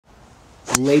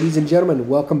Ladies and gentlemen,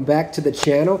 welcome back to the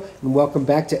channel and welcome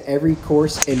back to Every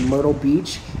Course in Myrtle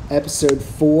Beach, episode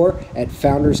 4 at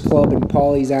Founders Club in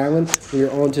Pawleys Island. We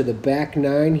are on to the back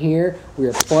 9 here. We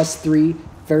are plus 3,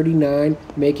 39,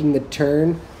 making the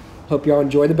turn. Hope y'all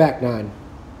enjoy the back 9.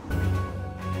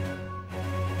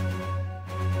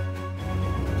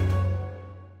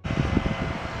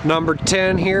 Number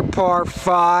 10 here, par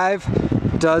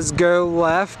 5, does go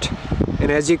left, and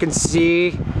as you can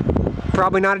see,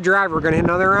 probably not a driver. We're going to hit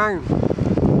another iron.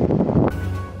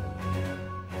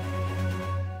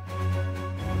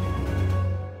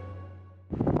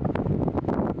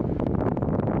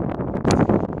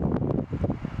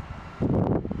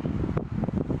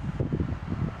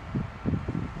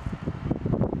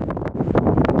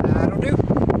 That'll do.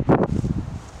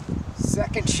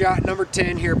 Second shot, number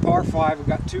 10 here, par 5. We've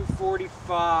got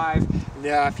 245. And,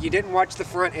 if you didn't watch the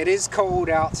front, it is cold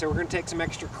out, so we're going to take some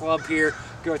extra club here.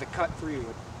 Go with a cut 3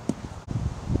 wood.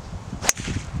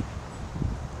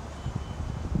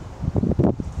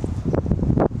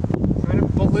 Kind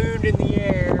of ballooned in the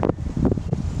air.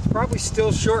 It's probably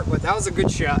still short, but that was a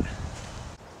good shot.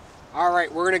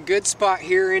 Alright, we're in a good spot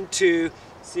here in 2.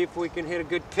 See if we can hit a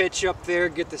good pitch up there,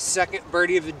 get the second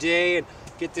birdie of the day, and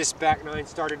get this back 9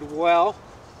 started well.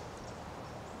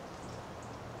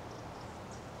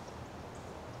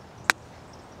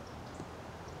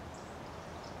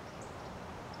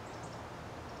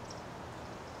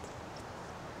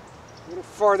 A little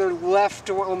farther left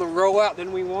on the rollout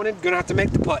than we wanted. Gonna have to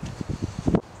make the putt.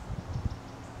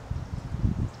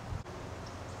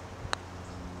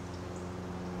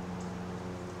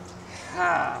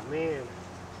 Ah, man.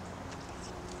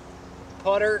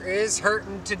 Putter is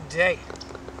hurting today.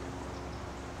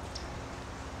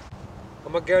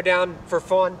 I'm gonna go down for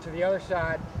fun to the other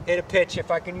side, hit a pitch.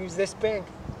 If I can use this bank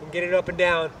and get it up and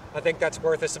down, I think that's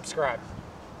worth a subscribe.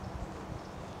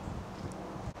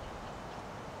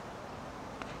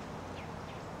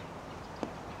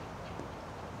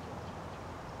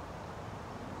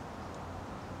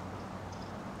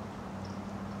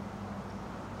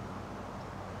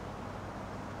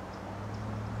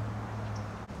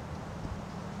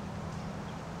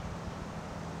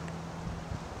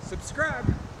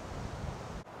 Subscribe.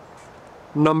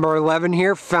 Number 11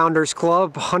 here, Founders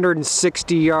Club,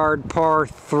 160-yard par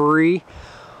 3.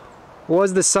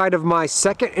 Was the site of my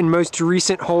second and most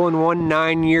recent hole-in-one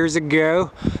 9 years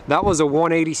ago. That was a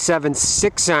 187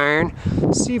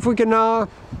 6-iron. See if we can,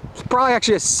 it's probably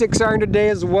actually a 6-iron today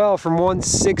as well from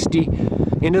 160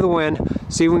 into the wind.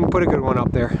 See if we can put a good one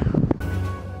up there.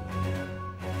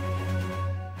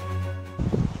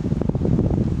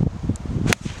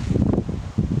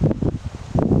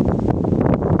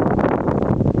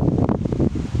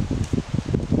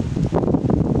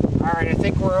 I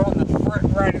think we're on the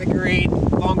front right of the green.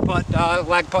 Long putt,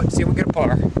 lag putt, see if we get a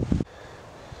par.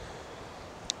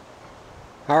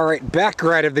 Alright, back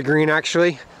right of the green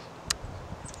actually.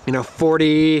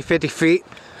 40, 50 feet.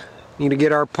 Need to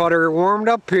get our putter warmed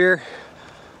up here.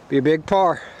 Be a big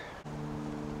par.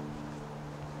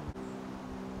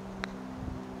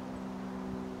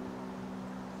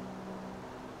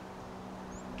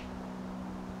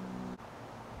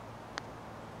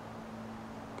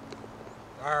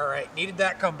 Alright, needed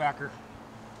that comebacker.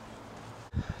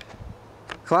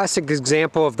 Classic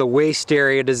example of the waste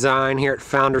area design here at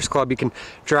Founders Club. You can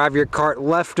drive your cart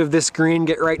left of this green,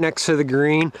 get right next to the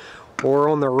green, or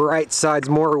on the right side's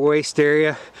more waste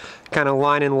area, kind of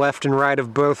lining left and right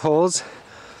of both holes.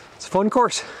 It's a fun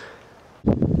course.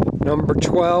 Number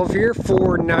 12 here,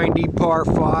 490 par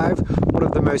 5. One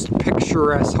of the most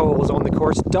picturesque holes on the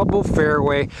course. Double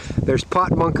fairway. There's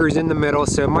pot bunkers in the middle,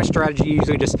 so my strategy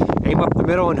usually just aim up the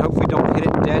middle and hopefully don't hit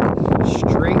it dead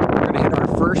straight. We're going to hit our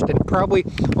first and probably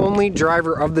only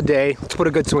driver of the day. Let's put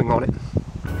a good swing on it.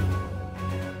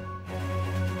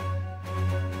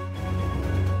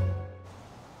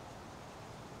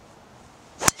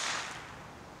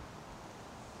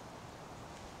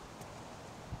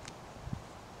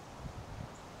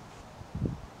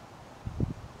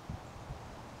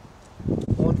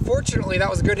 Unfortunately, that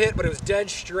was a good hit, but it was dead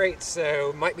straight,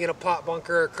 so might be in a pot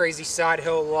bunker or crazy side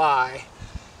hill lie.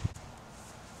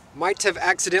 Might have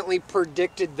accidentally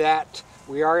predicted that.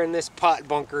 We are in this pot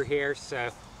bunker here,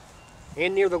 so.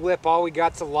 And near the lip, all we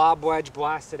got's a lob wedge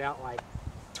blasted out like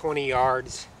 20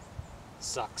 yards.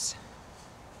 Sucks.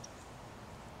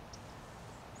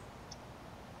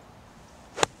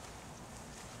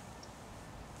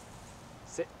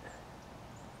 Sit.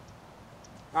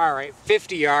 All right,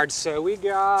 50 yards, so we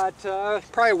got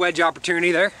probably a wedge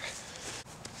opportunity there.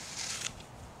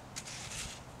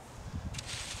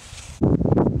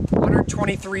 120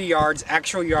 123 yards,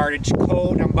 actual yardage.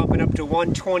 Cold, I'm bumping up to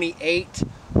 128.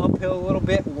 Uphill a little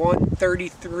bit,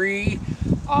 133.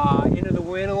 Into the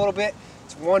wind a little bit.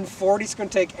 It's 140. It's going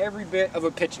to take every bit of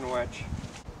a pitching wedge.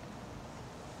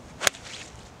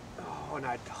 Oh, and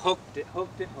I hooked it.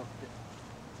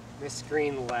 This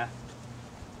green left.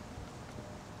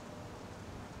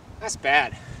 That's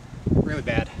bad. Really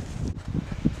bad.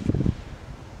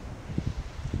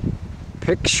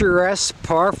 Picturesque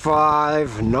par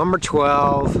 5, number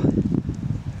 12.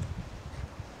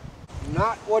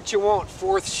 Not what you want,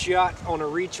 fourth shot on a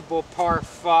reachable par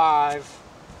 5.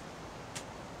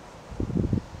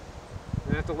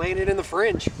 I have to land it in the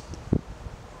fringe.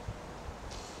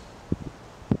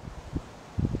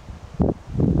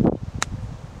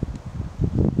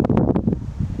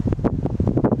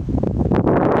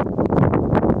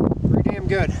 Pretty damn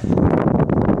good.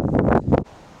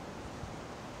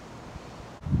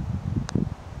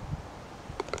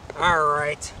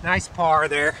 Alright, nice par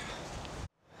there.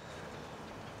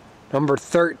 Number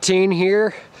 13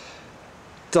 here.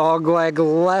 Dogleg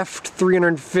left,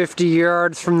 350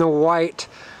 yards from the white.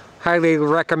 Highly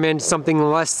recommend something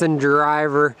less than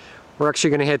driver. We're actually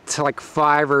going to hit like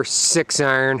 5 or 6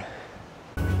 iron.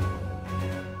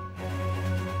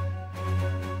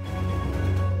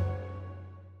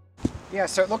 Yeah,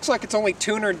 so it looks like it's only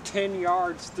 210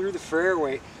 yards through the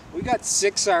fairway. We got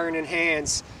 6 iron in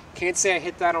hands. Can't say I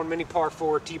hit that on many par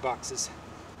 4 tee boxes.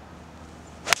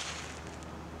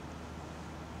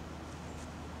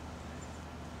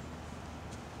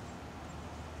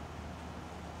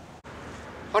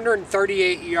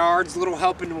 $138 yards, little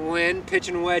help in the wind,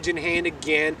 pitching wedge in hand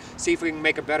again. See if we can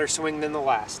make a better swing than the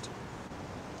last.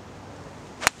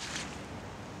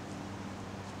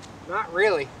 Not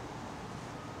really.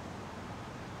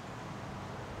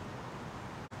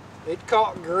 It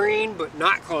caught green, but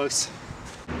not close.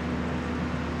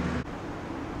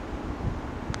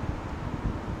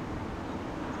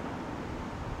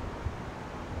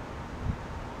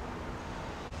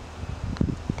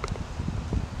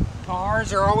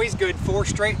 Pars are always good. 4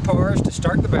 straight pars to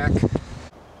start the back.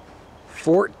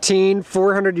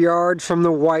 400 yards from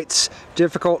the whites.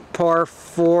 Difficult par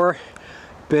 4.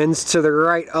 Bends to the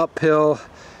right uphill.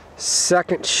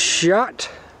 Second shot.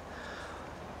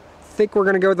 I think we're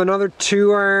going to go with another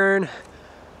 2 iron.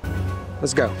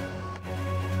 Let's go.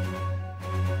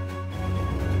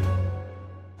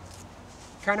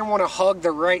 Kind of want to hug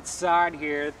the right side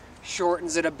here.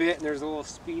 Shortens it a bit, and there's a little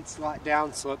speed slot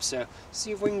down slope, so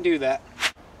see if we can do that.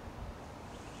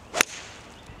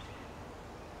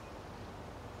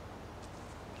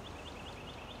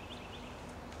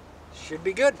 Should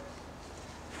be good.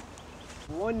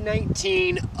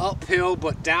 119 uphill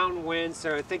but downwind,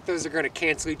 so I think those are going to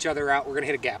cancel each other out. We're going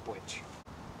to hit a gap wedge.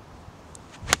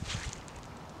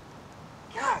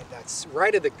 God, that's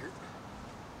right of the group.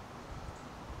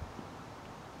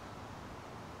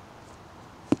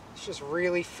 It's just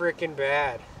really freaking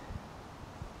bad.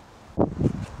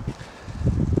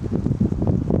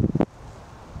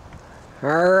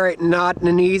 Alright, not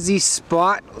an easy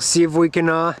spot. Let's see if we can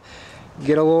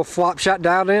get a little flop shot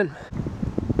dialed in.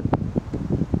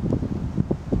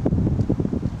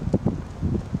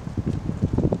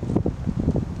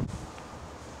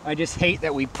 I just hate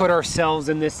that we put ourselves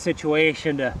in this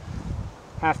situation to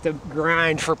have to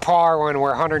grind for par when we're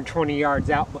 120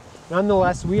 yards out, but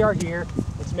nonetheless, we are here.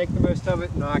 Let's make the most of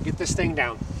it and get this thing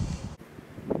down.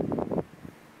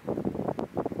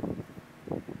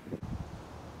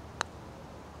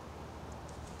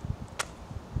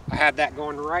 I had that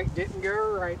going right, didn't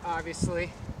go right,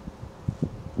 obviously.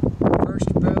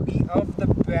 First bogey of the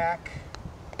back.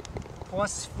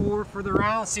 +4 for the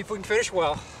round. Let's see if we can finish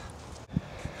well.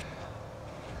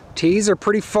 Tees are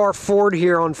pretty far forward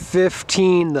here on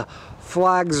 15. The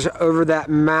flag's over that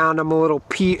mound. I'm a little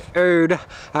PO'd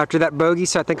after that bogey,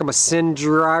 so I think I'm gonna send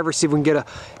driver, see if we can get a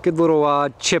good little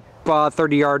chip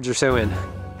 30 yards or so in.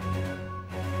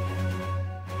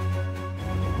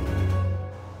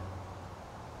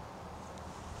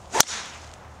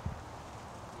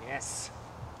 Yes,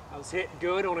 I was hitting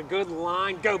good on a good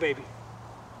line. Go, baby.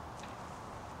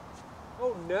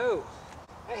 Oh no,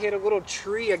 I hit a little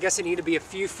tree. I guess it needed to be a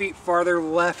few feet farther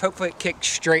left. Hopefully it kicked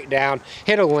straight down.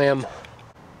 Hit a limb.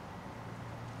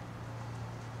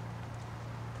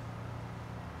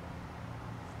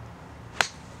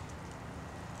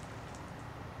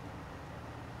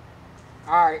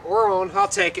 All right, we're on. I'll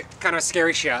take it. Kind of a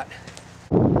scary shot.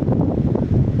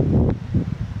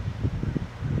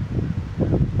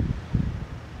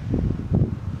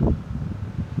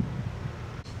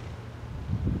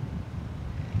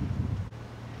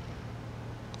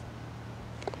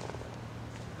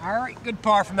 All right, good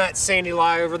par from that sandy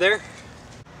lie over there.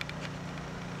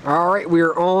 All right, we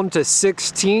are on to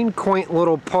 16, quaint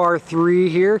little par 3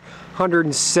 here,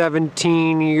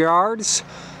 117 yards.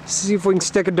 See if we can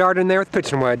stick a dart in there with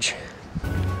pitching wedge.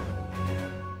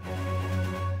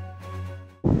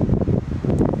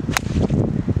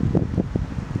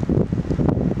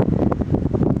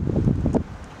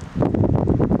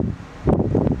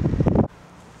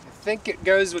 I think it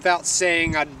goes without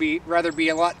saying I'd rather be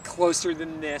a lot closer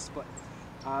than this, but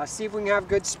see if we can have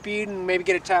good speed and maybe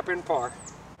get a tap in par.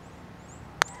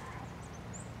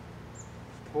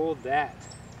 Pulled that,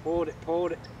 pulled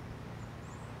it.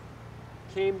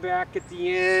 Came back at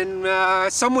the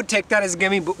end. Some would take that as a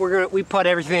gimme, but we putt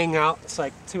everything out. It's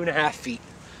like 2.5 feet.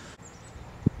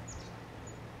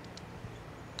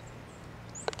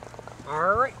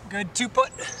 All right, good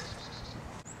 2-putt.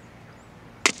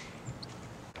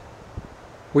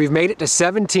 We've made it to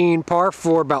 17, par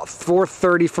 4, about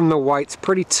 430 from the whites.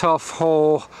 Pretty tough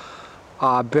hole.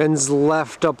 Bends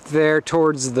left up there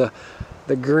towards the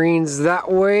greens that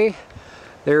way.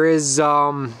 There is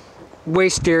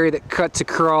waste area that cuts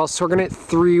across. So we're gonna hit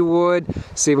 3 wood,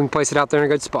 see if we can place it out there in a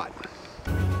good spot.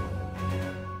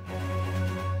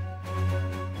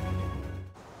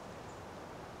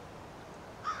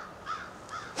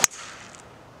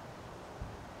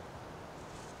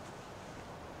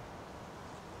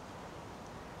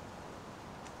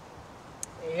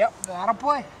 Yep, that'll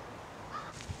play.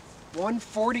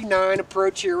 149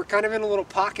 approach here. We're kind of in a little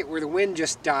pocket where the wind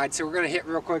just died, so we're going to hit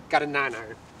real quick. Got a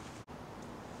 9-iron.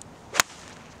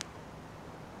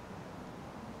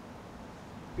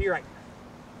 Be right.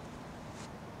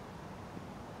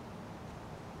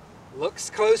 Looks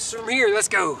close from here. Let's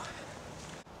go.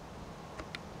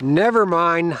 Never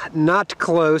mind, not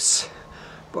close,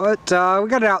 but we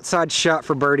got an outside shot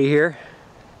for birdie here.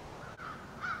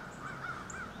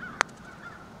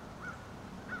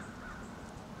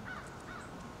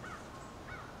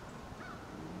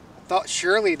 Thought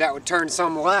surely that would turn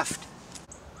some left.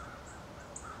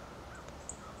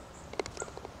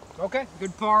 Okay,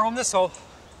 good par on this hole.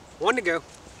 1 to go.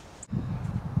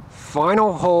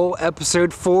 Final hole,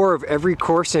 episode 4 of Every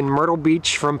Course in Myrtle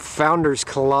Beach from Founders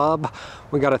Club.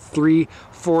 We got a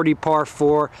 340 par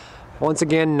 4. Once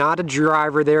again, not a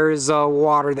driver. There is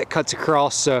water that cuts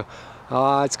across, so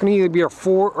it's going to either be a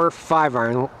 4 or 5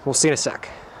 iron. We'll see in a sec.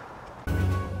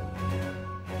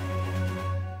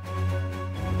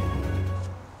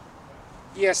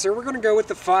 Yeah, sir, we're going to go with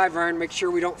the 5 iron, make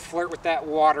sure we don't flirt with that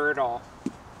water at all.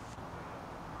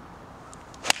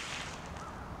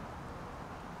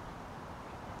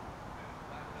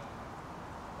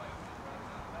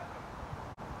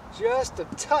 Just a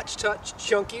touch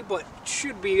chunky, but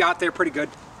should be out there pretty good.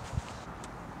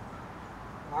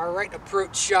 All right,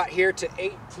 approach shot here to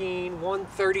 18,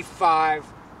 135.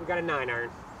 We got a 9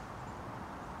 iron.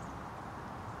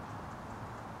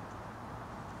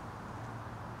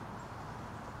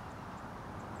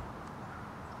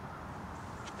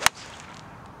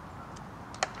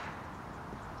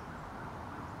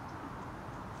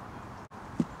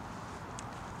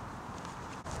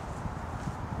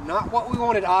 Not what we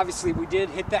wanted, obviously. We did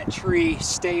hit that tree,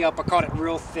 stay up. I caught it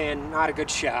real thin, not a good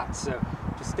shot. So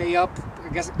to stay up, I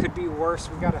guess it could be worse.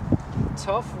 We got a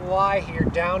tough lie here,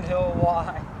 downhill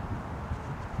lie.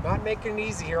 Not making it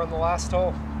easy here on the last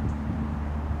hole.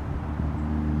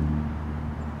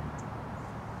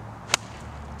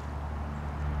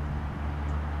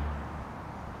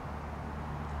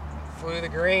 Flew the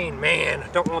green, man. I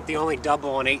don't want the only double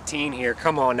on 18 here.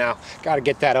 Come on now, got to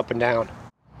get that up and down.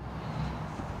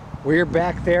 We're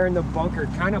back there in the bunker,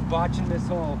 kind of botching this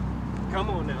hole.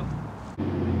 Come on now.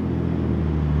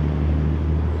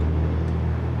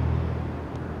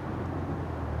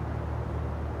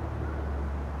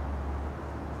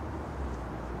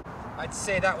 I'd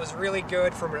say that was really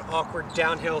good from an awkward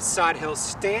downhill, side hill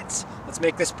stance. Let's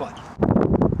make this putt.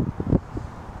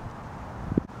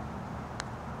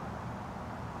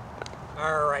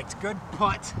 All right, good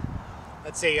putt.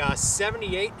 That's a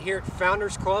 78 here at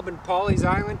Founders Club in Pawleys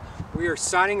Island. We are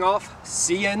signing off.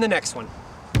 See you in the next one.